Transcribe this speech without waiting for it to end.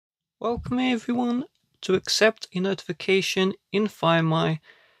Welcome everyone. To accept a notification in Find My,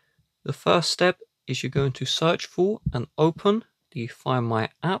 the first step is you're going to search for and open the Find My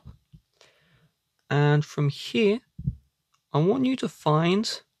app. And from here, I want you to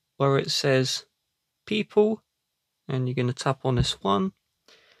find where it says people, and you're going to tap on this one.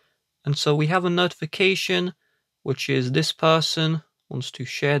 And so we have a notification, which is this person wants to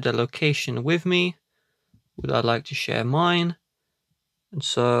share their location with me. Would I like to share mine? And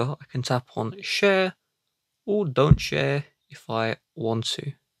so I can tap on share or don't share if I want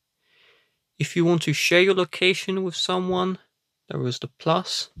to. If you want to share your location with someone, there is the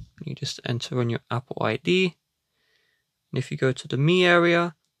plus. You just enter in your Apple ID. And if you go to the Me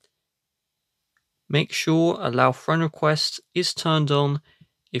area, make sure Allow Friend Requests is turned on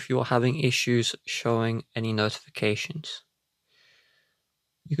if you are having issues showing any notifications.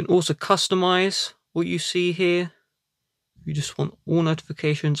 You can also customize what you see here. If you just want all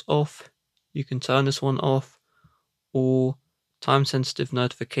notifications off, you can turn this one off, or time-sensitive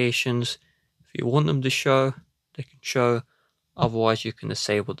notifications. If you want them to show, they can show. Otherwise, you can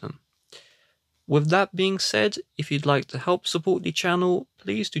disable them. With that being said, if you'd like to help support the channel,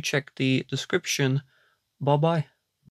 please do check the description. Bye bye.